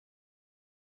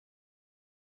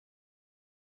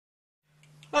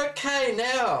Okay,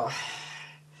 now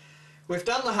we've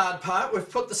done the hard part, we've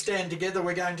put the stand together,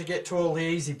 we're going to get to all the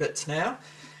easy bits now,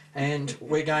 and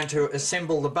we're going to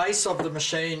assemble the base of the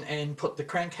machine and put the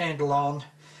crank handle on,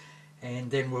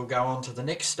 and then we'll go on to the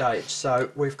next stage.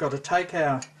 So we've got to take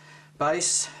our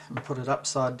base and put it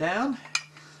upside down,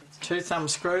 2 thumb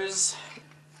screws.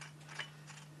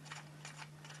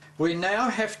 We now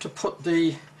have to put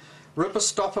the rubber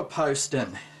stopper post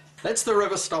in. That's the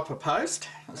rubber stopper post,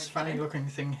 this funny looking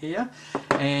thing here,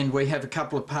 and we have a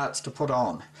couple of parts to put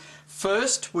on.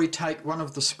 First we take one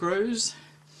of the screws,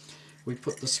 we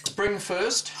put the spring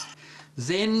first,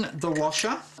 then the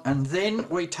washer, and then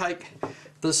we take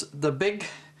the big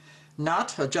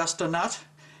nut, adjuster nut,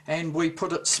 and we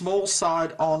put it small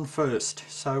side on first.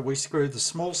 So we screw the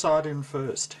small side in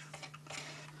first.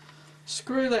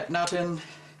 Screw that nut in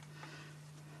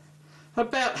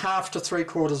about 1/2 to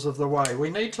 3/4 of the way. We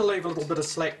need to leave a little bit of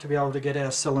slack to be able to get our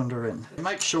cylinder in.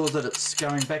 Make sure that it's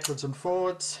going backwards and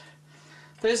forwards.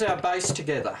 There's our base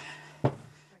together.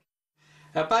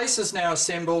 Our base is now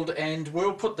assembled, and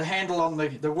we'll put the handle on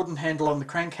the wooden handle on the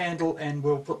crank handle, and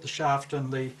we'll put the shaft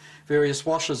and the various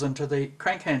washers into the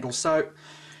crank handle. So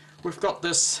we've got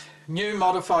this new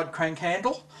modified crank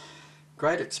handle,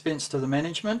 great expense to the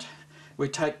management. We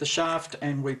take the shaft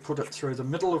and we put it through the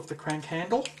middle of the crank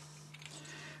handle.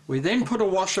 We then put a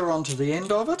washer onto the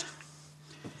end of it,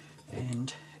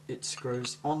 and it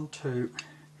screws onto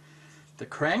the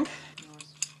crank.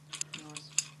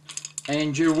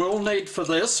 And you will need for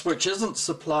this, which isn't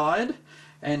supplied,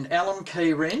 an Allen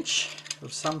key wrench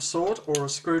of some sort or a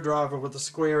screwdriver with a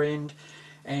square end,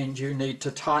 and you need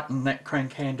to tighten that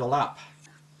crank handle up.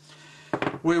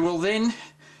 We will then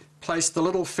place the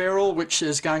little ferrule, which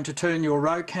is going to turn your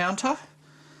row counter,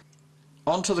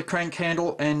 onto the crank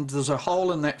handle, and there's a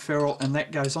hole in that ferrule, and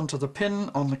that goes onto the pin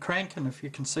on the crank, and if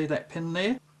you can see that pin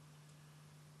there.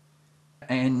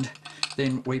 And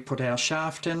then we put our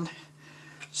shaft in,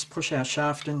 just push our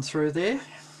shaft in through there,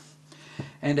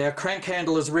 and our crank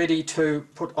handle is ready to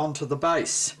put onto the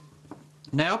base.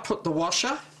 Now put the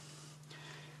washer,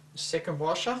 the second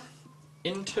washer,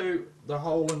 into the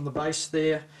hole in the base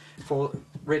there,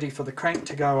 ready for the crank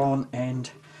to go on,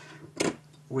 and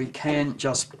we can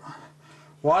just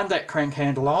wind that crank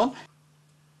handle on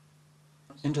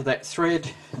into that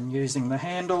thread and using the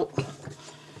handle,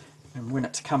 and when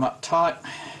it's come up tight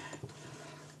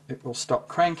it will stop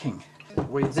cranking.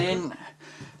 We then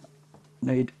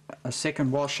need a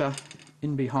second washer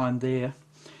in behind there,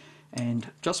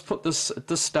 and just put this, at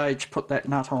this stage, put that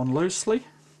nut on loosely,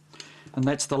 and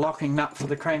that's the locking nut for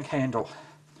the crank handle.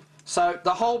 So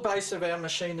the whole base of our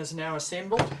machine is now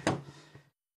assembled.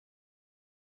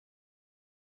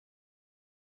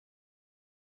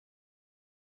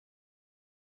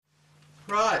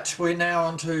 Right, we're now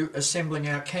on to assembling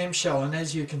our camshell, and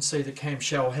as you can see the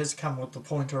camshell has come with the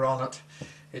pointer on it.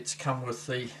 It's come with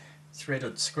the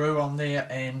threaded screw on there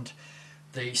and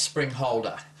the spring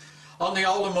holder. On the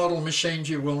older model machines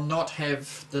you will not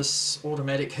have this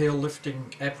automatic heel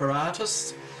lifting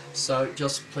apparatus, so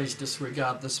just please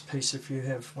disregard this piece if you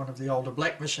have one of the older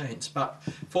black machines. But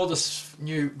for this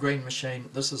new green machine,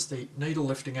 this is the needle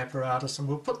lifting apparatus, and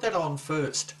we'll put that on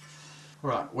first.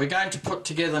 Right, we're going to put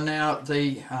together now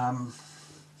the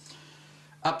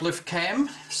uplift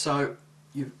cam, so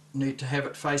you need to have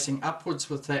it facing upwards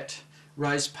with that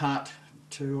raised part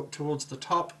towards the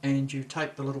top, and you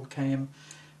take the little cam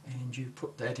and you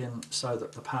put that in so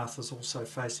that the path is also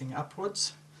facing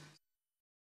upwards.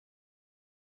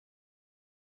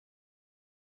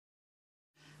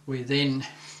 We then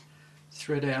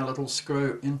thread our little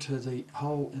screw into the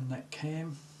hole in that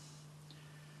cam.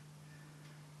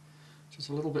 It's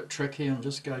a little bit tricky, and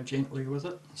just go gently with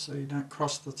it so you don't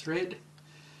cross the thread,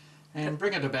 and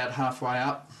bring it about halfway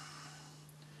up,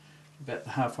 about the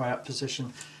halfway up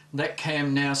position. That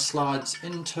cam now slides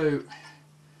into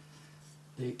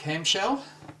the camshell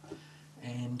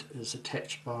and is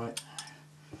attached by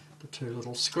the 2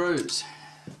 little screws,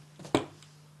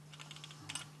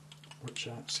 which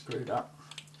are screwed up.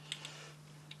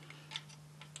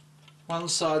 One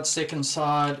side, second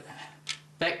side,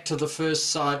 back to the first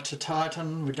side to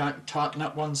tighten. We don't tighten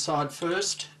up one side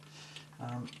first.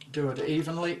 Do it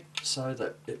evenly so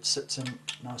that it sits in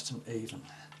nice and even.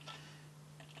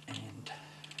 And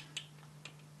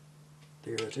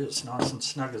there it is, nice and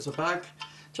snug as a bug.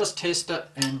 Just test it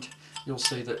and you'll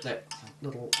see that that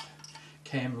little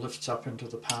cam lifts up into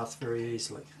the path very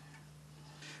easily.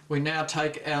 We now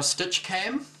take our stitch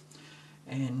cam,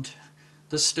 and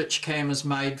this stitch cam is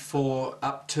made for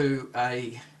up to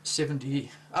an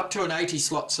 80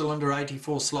 slot cylinder,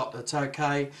 84 slot, it's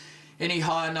okay. any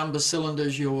higher number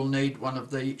cylinders you will need one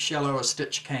of the shallower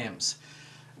stitch cams.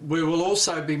 We will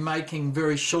also be making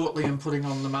very shortly and putting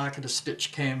on the market a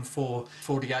stitch cam for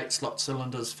 48 slot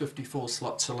cylinders, 54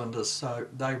 slot cylinders, so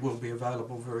they will be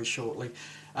available very shortly.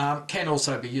 Can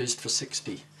also be used for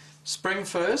 60. Spring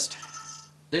first,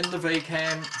 then the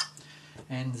V-cam,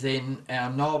 and then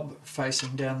our knob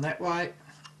facing down that way.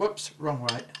 Whoops, wrong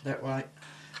way, that way.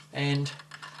 And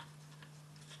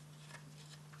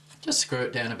just screw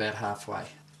it down about halfway.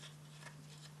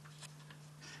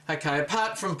 Okay,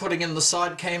 apart from putting in the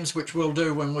side cams, which we'll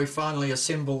do when we finally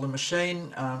assemble the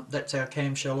machine, that's our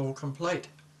camshell all complete.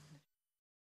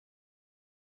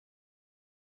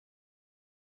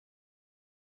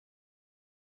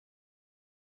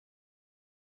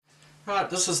 Right,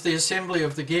 this is the assembly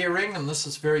of the gear ring, and this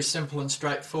is very simple and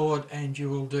straightforward, and you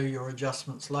will do your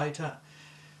adjustments later.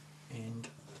 And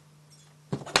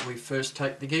we first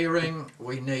take the gear ring,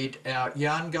 we need our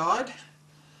yarn guide,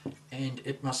 and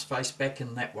it must face back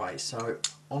in that way, so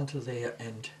onto there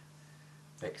and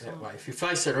back that way. If you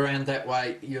face it around that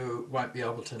way, you won't be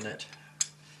able to knit.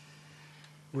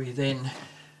 We then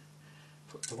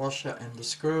put the washer and the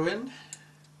screw in.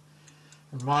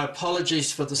 And my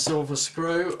apologies for the silver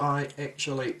screw, I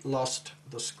actually lost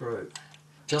the screw.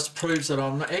 Just proves that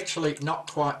I'm actually not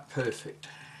quite perfect.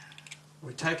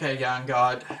 We take our yarn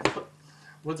guide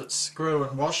with its screw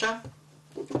and washer,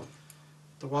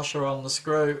 the washer on the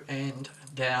screw and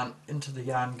down into the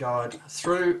yarn guide,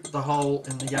 through the hole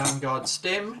in the yarn guide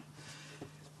stem.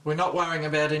 We're not worrying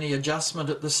about any adjustment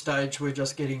at this stage, we're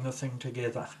just getting the thing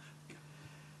together.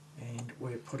 And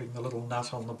we're putting the little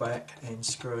nut on the back and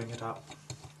screwing it up.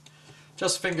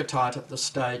 Just finger tight at this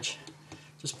stage.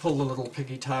 Just pull the little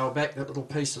piggy tail back, that little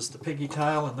piece is the piggy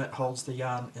tail, and that holds the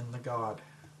yarn in the guide.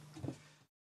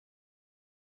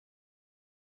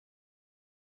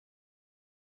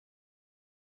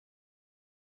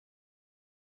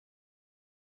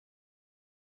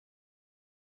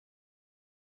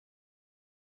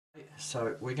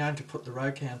 So we're going to put the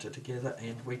row counter together,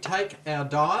 and we take our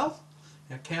dial,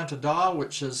 our counter dial,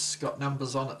 which has got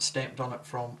numbers on it, stamped on it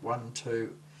from 1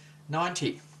 to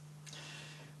 90.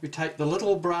 We take the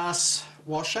little brass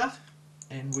washer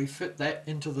and we fit that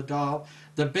into the dial,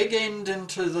 the big end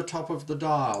into the top of the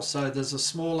dial, so there's a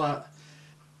smaller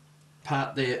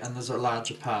part there and there's a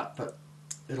larger part, but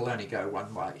it'll only go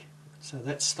one way. So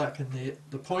that's stuck in there,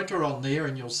 the pointer on there,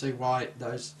 and you'll see why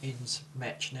those ends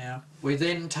match now. We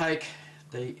then take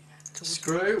the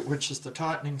screw, which is the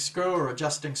tightening screw or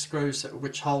adjusting screw,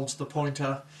 which holds the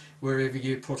pointer wherever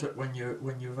you put it when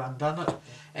you've undone it.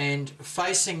 And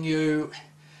facing you,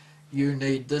 you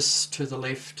need this to the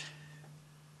left.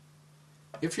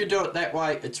 If you do it that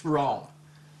way, it's wrong.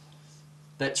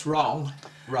 That's wrong,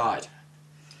 right.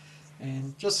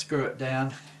 And just screw it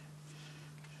down.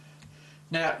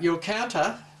 Now your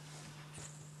counter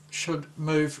should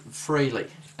move freely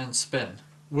and spin,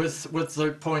 with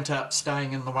the pointer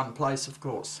staying in the one place, of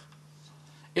course.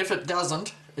 If it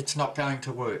doesn't, it's not going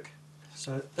to work.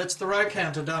 So that's the row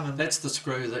counter done, and that's the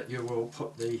screw that you will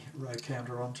put the row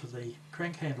counter onto the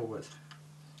crank handle with.